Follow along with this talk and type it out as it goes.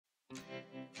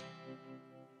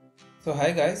So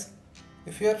hi guys,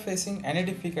 if you are facing any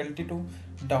difficulty to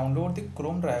download the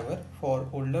Chrome driver for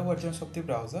older versions of the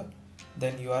browser,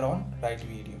 then you are on right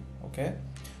video. Okay,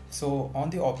 so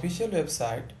on the official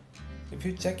website, if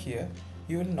you check here,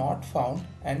 you will not found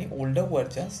any older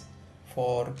versions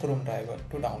for Chrome driver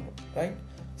to download, right?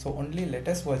 So only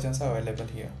latest versions are available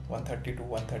here, 132,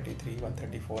 133,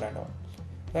 134 and all,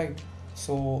 right?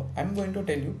 So I'm going to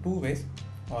tell you two ways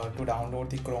to download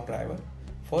the Chrome driver.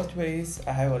 First way is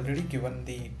I have already given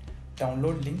the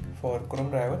download link for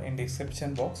Chrome driver in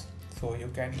description box, so you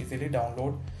can easily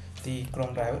download the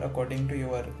Chrome driver according to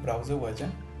your browser version,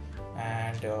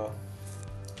 and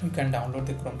you can download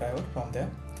the Chrome driver from there.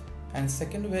 And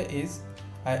second way is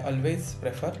I always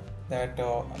prefer that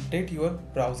update your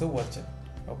browser version.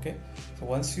 Okay, so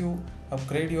once you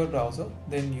upgrade your browser,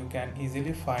 then you can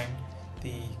easily find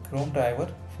the Chrome driver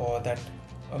for that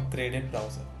upgraded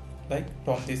browser, like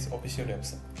from this official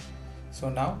website. So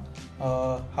now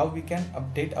how we can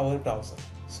update our browser?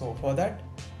 So for that,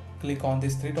 click on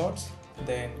these three dots,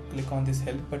 then click on this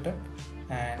help button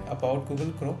and about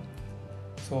Google Chrome.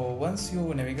 So once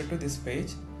you navigate to this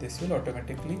page, this will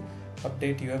automatically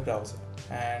update your browser,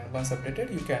 and once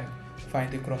updated you can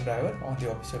find the Chrome driver on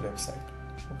the official website.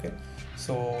 Okay,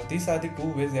 so these are the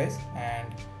two ways guys, and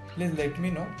please let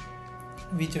me know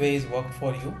which way is work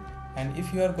for you. And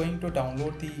if you are going to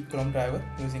download the Chrome driver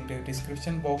using the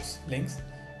description box links,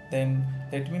 then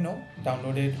let me know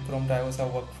downloaded Chrome drivers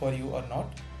have worked for you or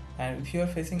not. And if you are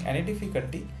facing any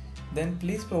difficulty, then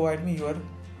please provide me your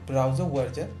browser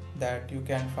version that you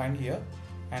can find here,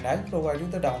 and I'll provide you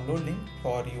the download link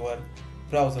for your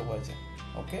browser version.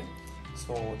 Okay,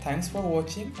 so thanks for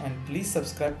watching, and please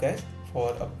subscribe guys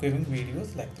for upcoming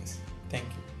videos like this. Thank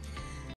you.